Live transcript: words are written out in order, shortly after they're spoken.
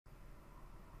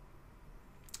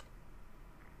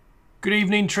Good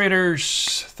evening,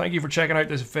 traders. Thank you for checking out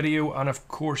this video, and of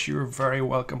course you're very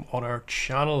welcome on our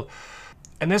channel.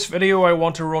 In this video I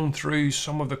want to run through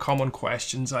some of the common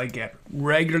questions I get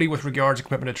regularly with regards to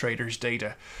commitment of traders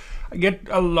data. I get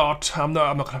a lot. I'm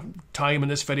not going to have time in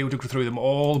this video to go through them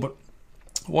all, but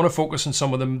I want to focus on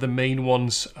some of them, the main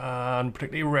ones, and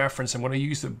particularly reference. I'm going to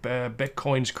use the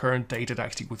Bitcoin's current data to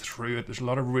actually go through it. There's a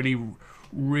lot of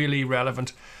really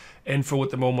relevant info at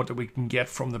the moment that we can get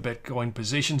from the Bitcoin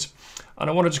positions, and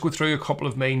I want to just go through a couple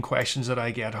of main questions that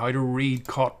I get: how to read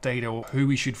COT data, who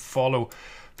we should follow.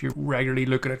 If you're regularly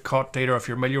looking at COT data, or if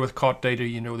you're familiar with COT data,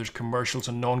 you know there's commercials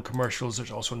and non-commercials.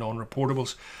 There's also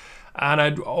non-reportables, and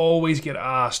I'd always get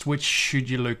asked which should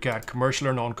you look at, commercial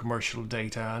or non-commercial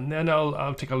data, and then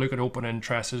I'll take a look at open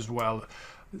interest as well.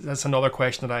 That's another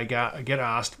question that I get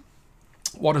asked.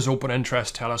 What does open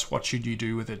interest tell us? What should you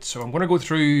do with it? So I'm going to go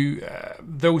through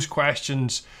those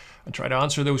questions and try to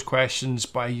answer those questions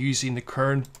by using the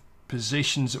current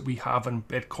positions that we have in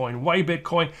Bitcoin. Why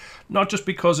Bitcoin? Not just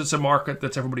because it's a market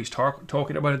that everybody's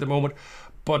talking about at the moment,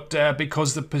 but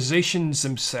because the positions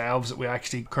themselves that we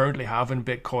actually currently have in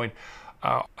Bitcoin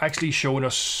are actually showing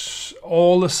us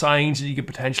all the signs that you could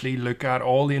potentially look at,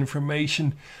 all the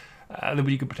information that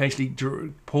you could potentially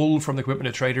pull from the commitment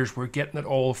of traders. We're getting it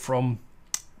all from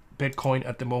Bitcoin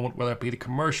at the moment, whether it be the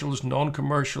commercials,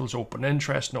 non-commercials, open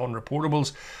interest,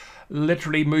 non-reportables,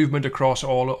 literally movement across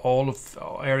all of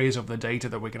areas of the data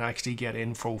that we can actually get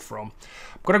info from.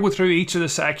 I'm going to go through each of the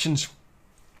sections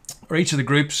or each of the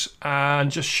groups and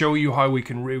just show you how we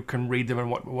can read them and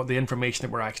what the information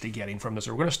that we're actually getting from this.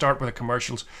 So we're going to start with the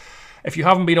commercials. If you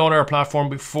haven't been on our platform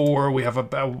before, we have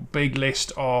a big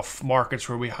list of markets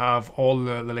where we have all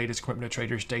the latest commitment of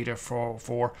traders data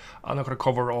for. I'm not going to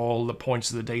cover all the points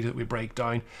of the data that we break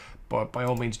down, but by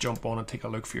all means jump on and take a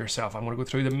look for yourself. I'm going to go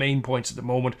through the main points at the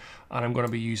moment, and I'm going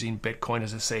to be using Bitcoin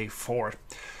as a safe for it.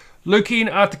 Looking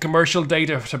at the commercial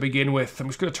data to begin with, I'm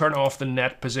just going to turn off the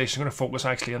net position. I'm going to focus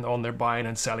actually on their buying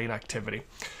and selling activity.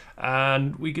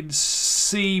 And we can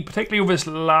see, particularly over this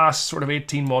last sort of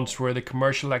 18 months, where the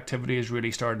commercial activity has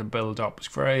really started to build up. It's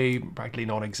very practically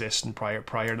non-existent prior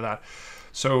to that.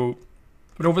 So,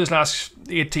 but over this last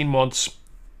 18 months,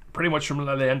 pretty much from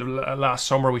the end of last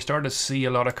summer, we started to see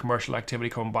a lot of commercial activity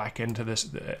come back into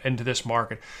this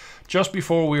market. Just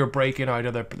before we were breaking out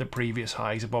of the previous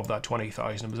highs above that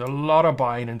 20,000, there was a lot of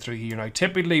buying in through here. Now,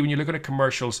 typically, when you look at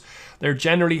commercials, they're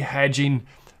generally hedging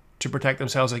to protect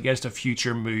themselves against a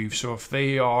future move. So if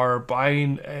they are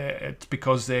buying, it's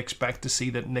because they expect to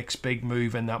see that next big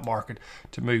move in that market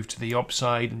to move to the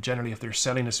upside. And generally, if they're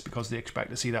selling, it's because they expect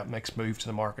to see that next move to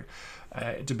the market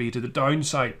to be to the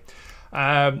downside.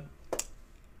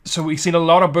 So we've seen a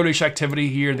lot of bullish activity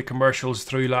here in the commercials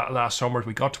through last summer.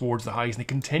 We got towards the highs, and they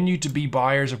continued to be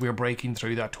buyers if we were breaking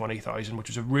through that 20,000, which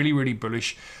was a really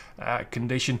bullish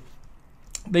condition.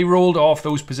 They rolled off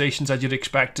those positions as you'd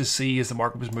expect to see as the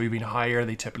market was moving higher.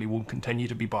 They typically won't continue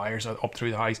to be buyers up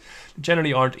through the highs. They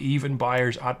generally aren't even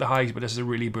buyers at the highs, but this is a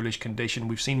really bullish condition.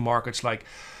 We've seen markets like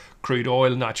crude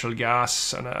oil, natural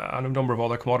gas, and a number of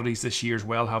other commodities this year as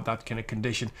well have that kind of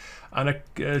condition. And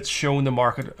it's shown the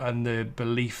market and the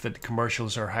belief that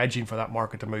commercials are hedging for that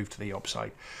market to move to the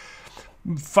upside.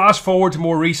 Fast forward to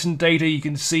more recent data, you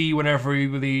can see whenever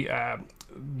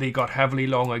they got heavily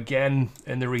long again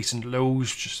in the recent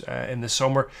lows just in the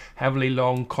summer, heavily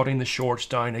long, cutting the shorts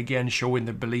down, again showing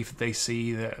the belief that they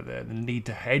see the need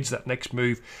to hedge that next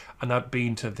move, and that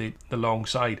being to the long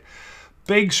side.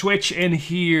 Big switch in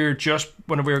here just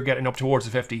when we were getting up towards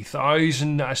the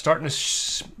 50,000, starting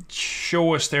to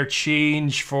show us their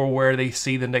change for where they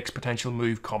see the next potential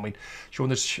move coming,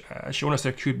 showing us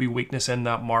there could be weakness in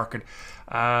that market,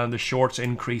 and the shorts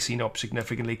increasing up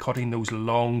significantly, cutting those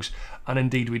longs, and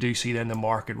indeed we do see then the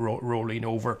market rolling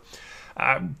over.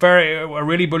 A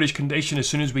really bullish condition as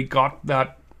soon as we got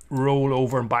that roll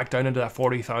over and back down into that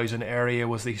 40,000 area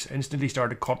was they instantly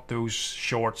started to cut those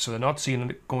shorts. So they're not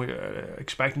seeing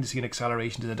expecting to see an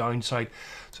acceleration to the downside,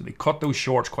 so they cut those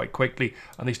shorts quite quickly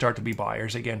and they start to be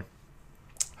buyers again.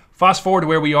 Fast forward to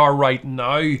where we are right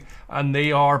now, and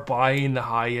they are buying the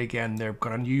high again. They've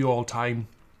got a new all-time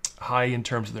high in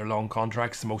terms of their long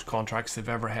contracts, the most contracts they've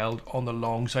ever held on the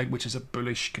long side, which is a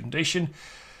bullish condition.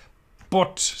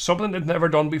 But something they've never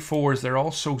done before is they're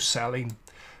also selling.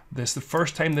 This is the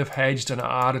first time they've hedged and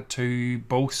added to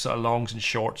both longs and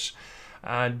shorts.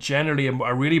 And generally,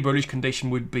 a really bullish condition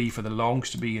would be for the longs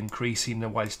to be increasing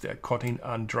whilst they're cutting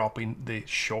and dropping the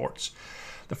shorts.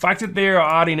 The fact that they're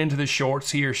adding into the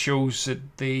shorts here shows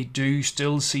that they do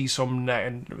still see some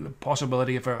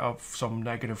possibility of some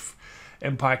negative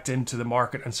impact into the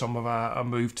market and some of a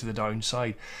move to the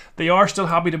downside. They are still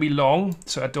happy to be long,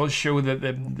 so it does show that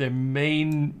the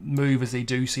main move is they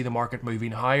do see the market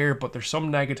moving higher, but there's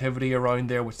some negativity around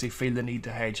there which they feel the need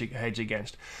to hedge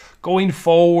against. Going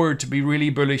forward, to be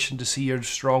really bullish and to see a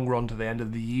strong run to the end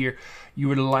of the year, you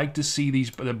would like to see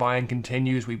the buying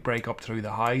continue as we break up through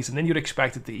the highs, and then you'd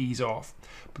expect it to ease off.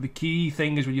 But the key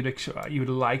thing is you'd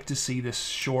like to see this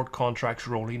short contracts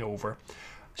rolling over,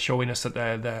 showing us that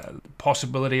the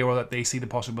possibility, or that they see the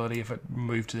possibility, if it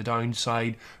moved to the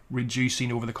downside,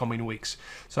 reducing over the coming weeks.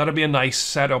 So that'll be a nice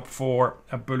setup for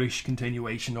a bullish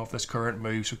continuation of this current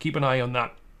move. So keep an eye on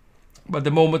that. But at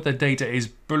the moment, the data is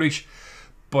bullish,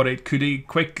 but it could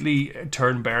quickly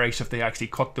turn bearish if they actually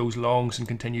cut those longs and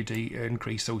continue to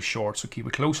increase those shorts. So keep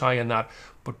a close eye on that.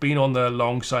 But being on the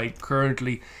long side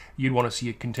currently, you'd want to see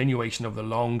a continuation of the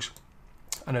longs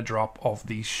and a drop of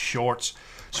these shorts.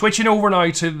 Switching over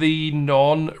now to the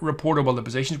non-reportable, the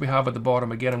positions we have at the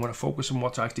bottom. Again, I'm going to focus on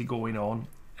what's actually going on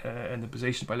in the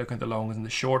positions by looking at the longs and the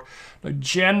short. Now,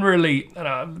 generally,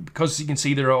 because you can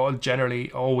see they're all generally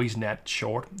always net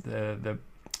short. The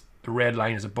red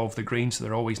line is above the green, so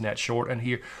they're always net short. And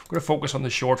here, we're going to focus on the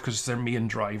shorts because it's their main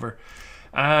driver.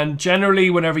 And generally,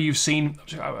 whenever you've seen,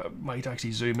 I might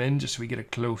actually zoom in just so we get a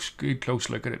good close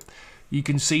look at it. You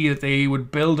can see that they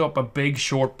would build up a big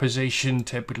short position,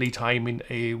 typically timing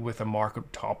with a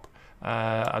market top,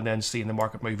 and then seeing the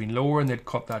market moving lower, and they'd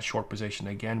cut that short position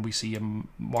again. We see a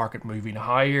market moving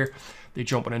higher, they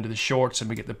jumping into the shorts, and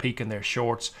we get the peak in their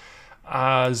shorts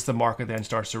as the market then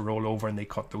starts to roll over and they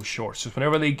cut those shorts. So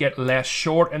whenever they get less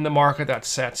short in the market, that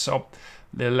sets up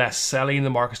the less selling. The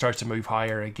market starts to move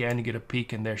higher again. You get a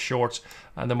peak in their shorts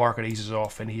and the market eases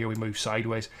off, and here we move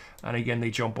sideways, and again they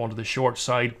jump onto the short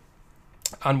side,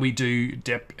 and we do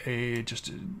dip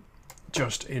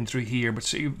just in through here. But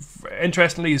see,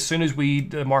 interestingly, as soon as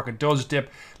the market does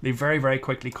dip, they very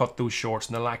quickly cut those shorts,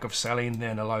 and the lack of selling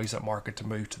then allows that market to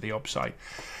move to the upside.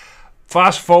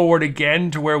 Fast forward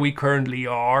again to where we currently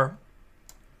are,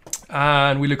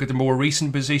 and we look at the more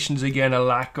recent positions. Again, a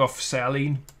lack of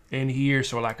selling in here,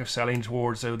 so a lack of selling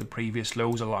towards the previous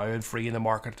lows, allowing freeing the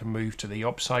market to move to the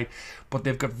upside. But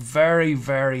they've got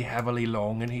very heavily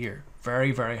long in here,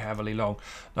 very heavily long.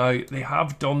 Now they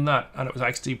have done that, and it was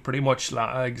actually pretty much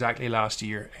exactly last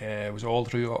year. It was all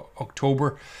through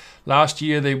October last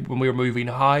year. When we were moving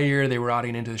higher, they were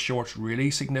adding into the shorts,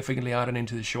 really significantly adding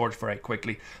into the shorts very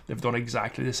quickly. They've done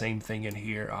exactly the same thing in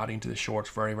here, adding to the shorts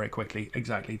very quickly,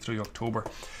 exactly through October.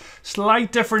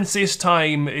 Slight difference this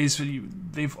time is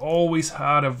they've always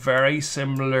had a very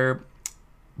similar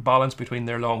balance between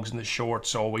their longs and the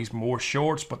shorts, always more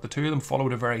shorts, but the two of them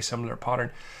followed a very similar pattern.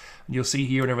 And you'll see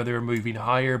here, whenever they were moving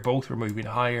higher, both were moving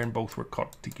higher and both were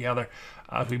cut together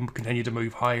as we continue to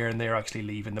move higher, and they're actually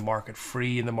leaving the market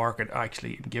free, and the market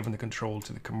actually giving the control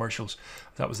to the commercials.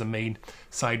 That was the main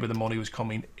side where the money was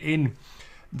coming in.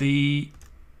 The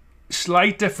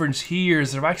slight difference here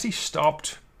is they've actually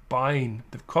stopped buying.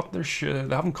 They've cut their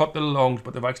they haven't cut the longs,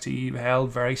 but they've actually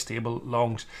held very stable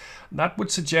longs. And that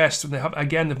would suggest, when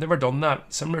they've never done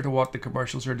that, similar to what the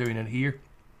commercials are doing in here.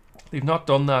 They've not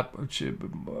done that, which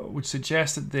would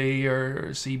suggest that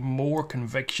they see more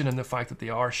conviction in the fact that they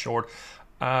are short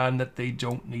and that they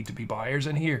don't need to be buyers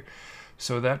in here.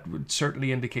 So that would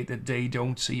certainly indicate that they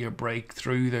don't see a break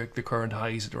through the current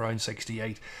highs at around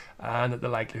 68, and that the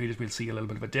likelihood is we'll see a little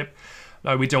bit of a dip.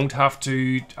 Now, we don't have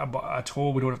to at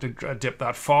all. We don't have to dip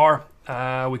that far.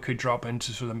 We could drop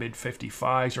into sort of the mid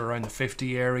 55s or around the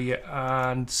 50 area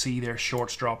and see their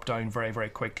shorts drop down very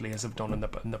quickly, as they've done in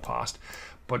the past.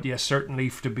 But yes, certainly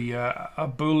to be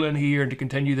a bull in here and to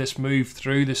continue this move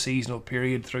through the seasonal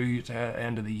period, through to the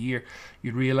end of the year,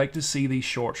 you'd really like to see these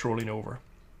shorts rolling over.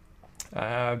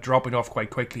 Dropping off quite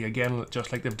quickly again,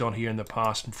 just like they've done here in the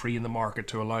past, and freeing the market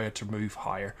to allow it to move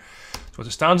higher. So as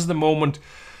it stands at the moment,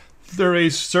 there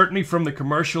is certainly, from the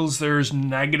commercials, there's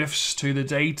negatives to the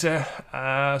data.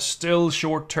 Still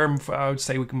short term, I would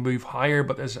say we can move higher,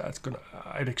 but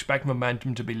I'd expect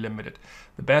momentum to be limited.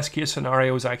 The best case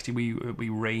scenario is actually we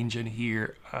range in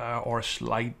here, or a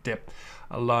slight dip.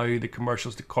 Allow the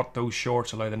commercials to cut those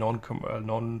shorts, allow the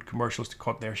non-commercials to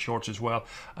cut their shorts as well,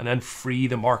 and then free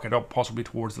the market up possibly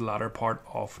towards the latter part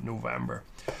of November.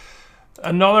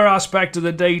 Another aspect of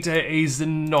the data is the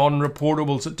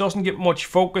non-reportables. It doesn't get much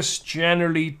focus,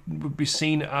 generally would be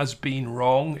seen as being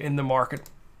wrong in the market.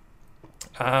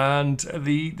 And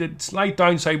the slight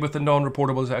downside with the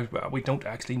non-reportables is we don't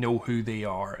actually know who they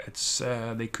are.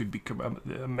 They could be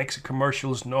a mix of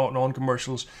commercials,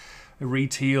 non-commercials.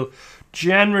 retail.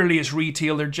 Generally, it's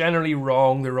retail. They're generally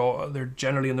wrong. They're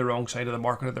generally on the wrong side of the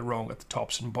market. They're wrong at the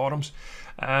tops and bottoms.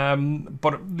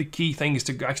 But the key thing is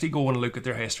to actually go and look at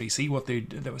their history, see what they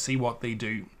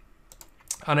do.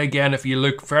 And again, if you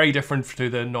look, very different to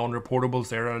the non-reportables,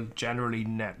 they're generally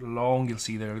net long. You'll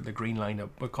see the green line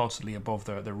constantly above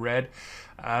the red.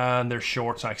 And their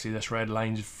shorts, actually, this red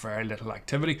line is very little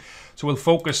activity. So we'll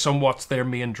focus on what their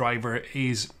main driver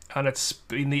is. And it's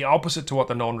been the opposite to what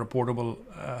the non-reportable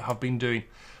have been doing,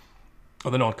 or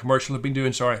the non-commercial have been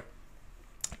doing, sorry.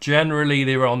 Generally,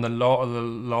 they were on the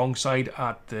long side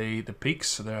at the peaks.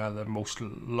 So the most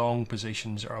long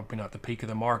positions have been at the peak of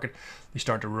the market. They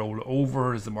start to roll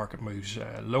over as the market moves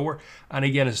lower. And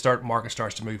again, as the market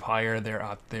starts to move higher, they're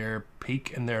at their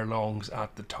peak and their longs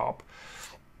at the top.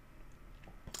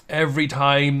 Every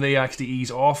time they actually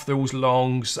ease off those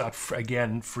longs, that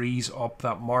again frees up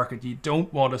that market. You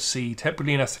don't want to see,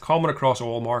 typically, and that's common across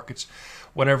all markets,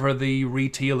 whenever the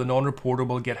retail, the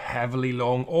non-reportable get heavily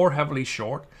long or heavily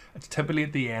short, it's typically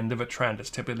at the end of a trend. It's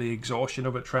typically the exhaustion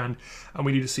of a trend, and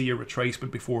we need to see a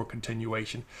retracement before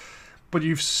continuation. But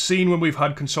you've seen when we've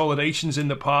had consolidations in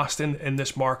the past in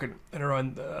this market and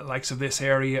around the likes of this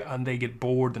area, and they get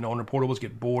bored, the non-reportables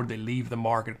get bored, they leave the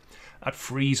market. That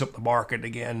frees up the market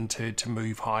again to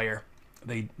move higher.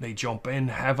 They jump in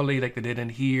heavily like they did in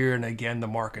here, and again the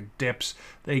market dips.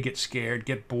 They get scared,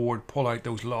 get bored, pull out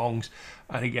those longs,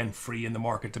 and again free in the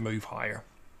market to move higher.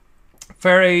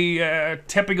 Very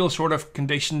typical sort of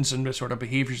conditions and the sort of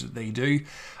behaviors that they do.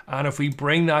 And if we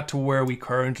bring that to where we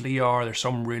currently are, there's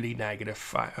some really negative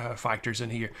factors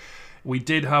in here. We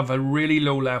did have a really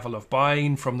low level of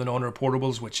buying from the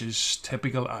non-reportables, which is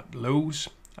typical at lows.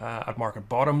 At market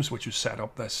bottoms, which was set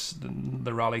up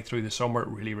the rally through the summer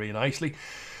really nicely.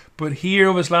 But here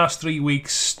over this last 3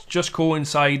 weeks, just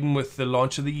coinciding with the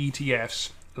launch of the ETFs,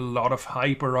 a lot of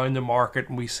hype around the market,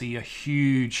 and we see a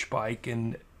huge spike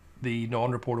in the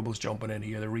non-reportables jumping in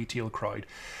here, the retail crowd.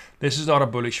 This is not a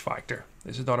bullish factor.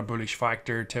 This is not a bullish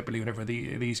factor. Typically, whenever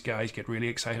these guys get really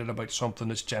excited about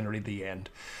something, it's generally the end.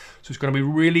 So it's going to be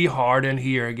really hard in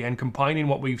here, again, combining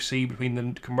what we've seen between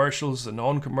the commercials, the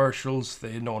non-commercials,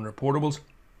 the non-reportables.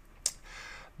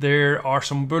 There are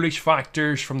some bullish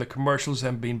factors from the commercials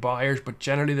and being buyers, but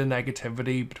generally the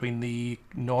negativity between the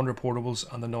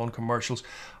non-reportables and the non-commercials,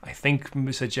 I think,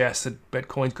 suggests that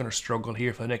Bitcoin's going to struggle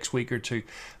here for the next week or two.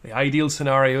 The ideal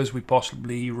scenarios we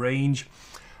possibly range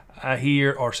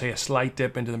here, or say a slight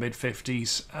dip into the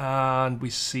mid-50s, and we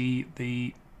see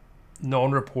the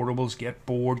non-reportables get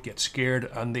bored, get scared,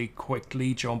 and they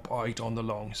quickly jump out on the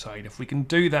long side. If we can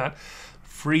do that,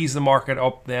 freeze the market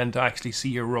up then to actually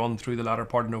see a run through the latter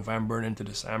part of November and into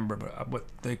December. But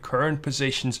with the current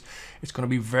positions, it's going to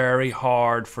be very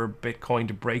hard for Bitcoin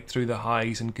to break through the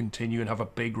highs and continue and have a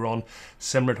big run,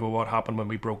 similar to what happened when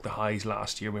we broke the highs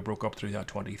last year. We broke up through that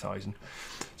 20,000.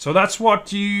 So that's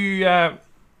what we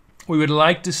would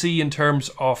like to see in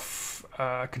terms of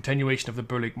continuation of the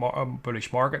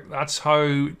bullish market. That's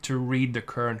how to read the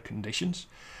current conditions,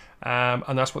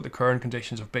 and that's what the current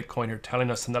conditions of Bitcoin are telling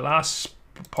us. In the last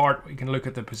part, we can look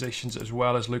at the positions as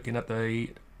well as looking at the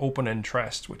open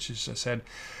interest, which is, as I said,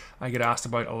 I get asked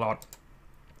about a lot.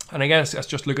 And again, that's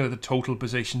just looking at the total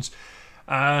positions.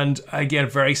 And again,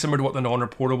 very similar to what the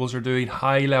non-reportables are doing.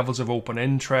 High levels of open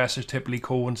interest typically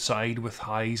coincide with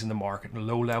highs in the market, and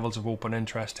low levels of open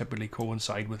interest typically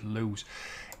coincide with lows.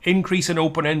 Increase in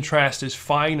open interest is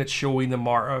fine. It's showing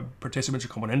the participants are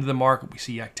coming into the market. We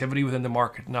see activity within the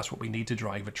market, and that's what we need to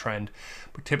drive a trend.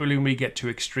 But typically when we get to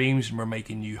extremes and we're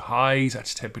making new highs,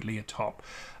 that's typically a top.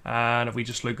 And if we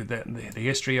just look at the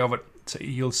history of it,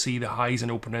 you'll see the highs in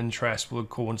open interest will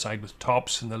coincide with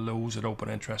tops, and the lows at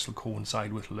open interest will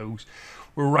coincide with lows.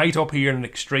 We're right up here in an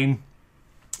extreme.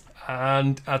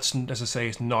 And that's, as I say,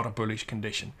 it's not a bullish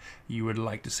condition. You would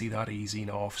like to see that easing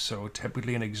off. So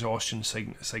typically an exhaustion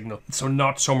signal. So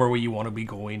not somewhere where you want to be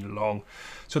going long.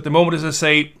 So at the moment, as I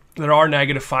say, there are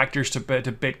negative factors to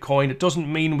Bitcoin. It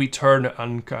doesn't mean we turn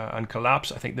and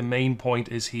collapse. I think the main point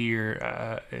is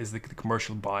here is the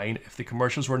commercial buying. If the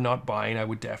commercials were not buying, I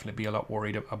would definitely be a lot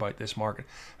worried about this market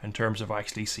in terms of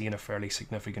actually seeing a fairly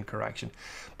significant correction.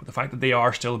 But the fact that they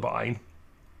are still buying,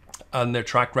 and their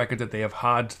track record that they have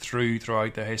had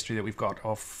throughout the history that we've got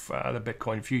of the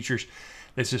Bitcoin futures,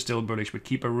 this is still bullish. But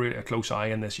keep a close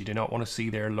eye on this. You do not want to see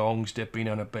their longs dipping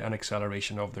and an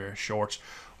acceleration of their shorts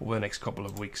over the next couple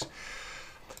of weeks.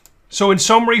 So in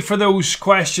summary for those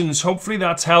questions, hopefully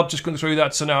that's helped just going through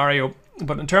that scenario.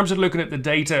 But in terms of looking at the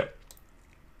data,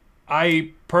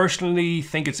 I personally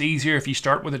think it's easier if you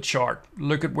start with a chart.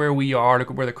 Look at where we are,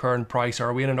 look at where the current price are.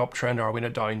 Are we in an uptrend or are we in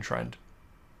a downtrend?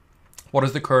 What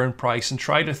is the current price? And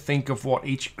try to think of what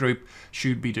each group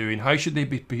should be doing. How should they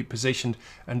be positioned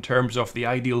in terms of the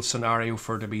ideal scenario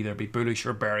for it to either be bullish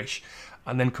or bearish,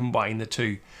 and then combine the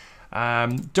two.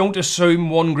 Don't assume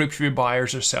one group should be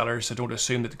buyers or sellers. So don't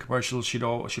assume that the commercials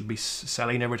should be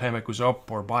selling every time it goes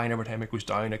up or buying every time it goes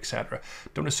down, etc.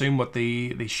 Don't assume what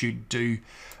they should do.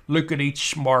 Look at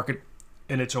each market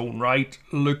in its own right.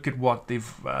 Look at what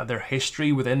their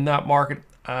history within that market.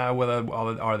 Whether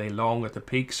are they long at the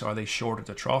peaks, are they short at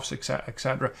the troughs,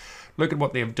 etc. Look at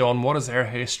what they've done, what is their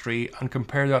history, and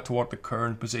compare that to what the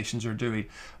current positions are doing.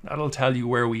 That'll tell you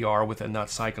where we are within that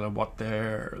cycle and what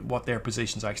their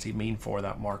positions actually mean for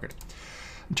that market.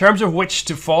 In terms of which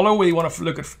to follow, we want to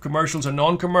look at commercials and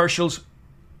non-commercials.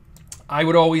 I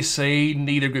would always say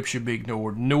neither group should be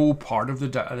ignored. No part of the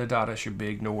data should be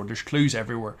ignored. There's clues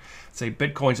everywhere. Say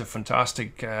Bitcoin's a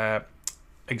fantastic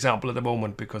example at the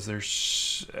moment because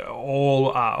there's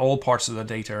all parts of the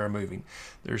data are moving.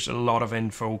 There's a lot of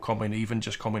info coming, even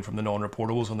just coming from the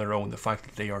non-reportables on their own. The fact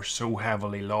that they are so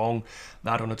heavily long,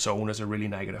 that on its own is a really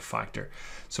negative factor.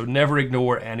 So never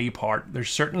ignore any part.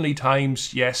 There's certainly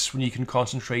times, yes, when you can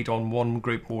concentrate on one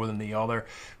group more than the other.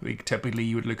 Typically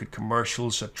you would look at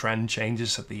commercials at trend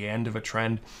changes at the end of a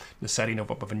trend, the setting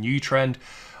up of a new trend.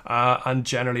 And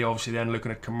generally, obviously, then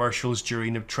looking at commercials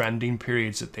during the trending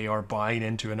periods that they are buying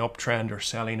into an uptrend or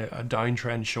selling a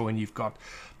downtrend, showing you've got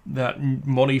that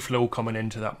money flow coming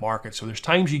into that market. So there's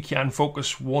times you can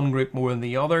focus one group more than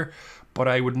the other, but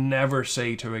I would never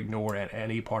say to ignore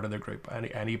any part of the group,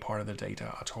 any part of the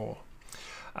data at all.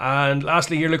 And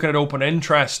lastly, you're looking at open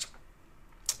interest.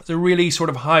 It's a really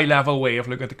sort of high level way of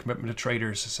looking at the commitment of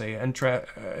traders to say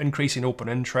increasing open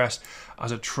interest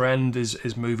as a trend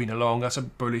is moving along. That's a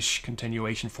bullish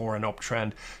continuation for an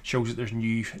uptrend. Shows that there's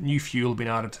new fuel being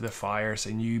added to the fire,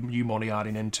 say new money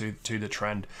adding into the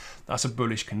trend. That's a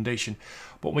bullish condition.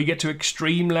 But when we get to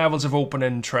extreme levels of open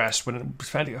interest, when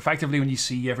effectively when you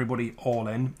see everybody all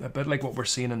in, a bit like what we're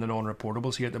seeing in the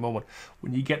non-reportables here at the moment,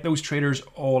 when you get those traders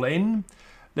all in,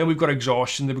 then we've got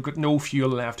exhaustion. We've got no fuel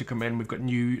left to come in. We've got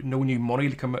no new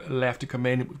money left to come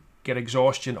in. We get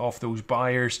exhaustion off those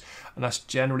buyers, and that's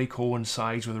generally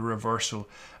coincides with a reversal.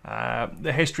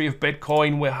 The history of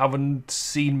Bitcoin, we haven't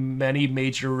seen many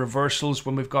major reversals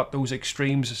when we've got those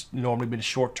extremes. It's normally been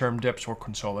short-term dips or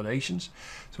consolidations.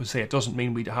 So say it doesn't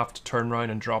mean we'd have to turn around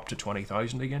and drop to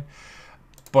 20,000 again,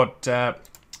 but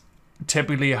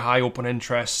typically a high open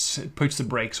interest puts the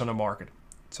brakes on a market.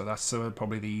 So that's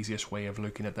probably the easiest way of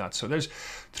looking at that. So there's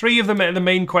three of the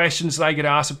main questions that I get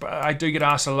asked. I do get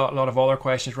asked a lot of other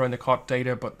questions around the COT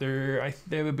data, but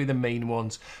they would be the main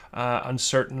ones. And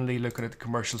certainly looking at the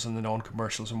commercials and the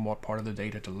non-commercials and what part of the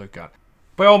data to look at.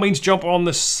 By all means, jump on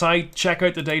the site, check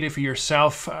out the data for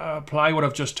yourself, apply what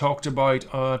I've just talked about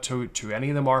to any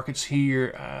of the markets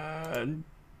here.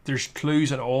 There's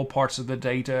clues in all parts of the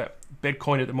data.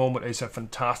 Bitcoin at the moment is a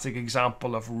fantastic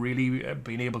example of really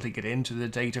being able to get into the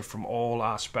data from all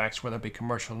aspects, whether it be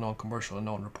commercial, non-commercial, and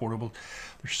non-reportable.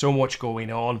 There's so much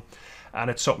going on,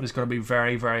 and it's something that's going to be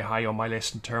very, very high on my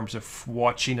list in terms of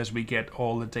watching as we get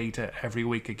all the data every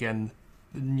week. Again,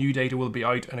 the new data will be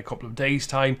out in a couple of days'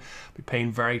 time. Be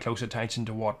paying very close attention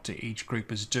to what each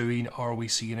group is doing. Are we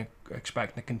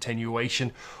expecting a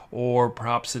continuation, or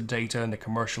perhaps the data and the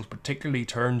commercials particularly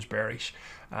turns bearish,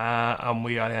 and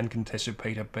we then can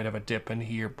anticipate a bit of a dip in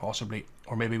here possibly,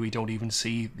 or maybe we don't even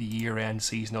see the year-end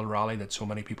seasonal rally that so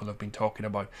many people have been talking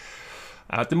about.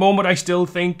 At the moment, I still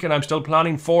think, and I'm still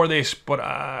planning for this,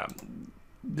 but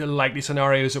the likely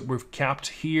scenario is that we've capped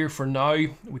here for now.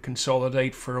 We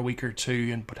consolidate for a week or two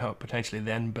and potentially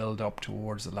then build up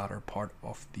towards the latter part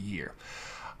of the year.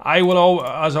 I will,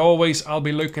 as always, I'll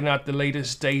be looking at the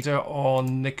latest data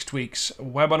on next week's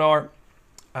webinar.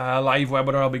 Live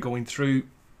webinar, I'll be going through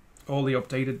all the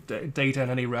updated data and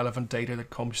any relevant data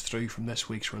that comes through from this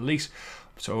week's release.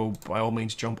 So by all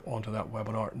means, jump onto that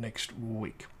webinar next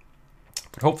week.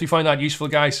 But hopefully you find that useful,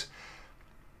 guys.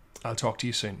 I'll talk to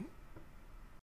you soon.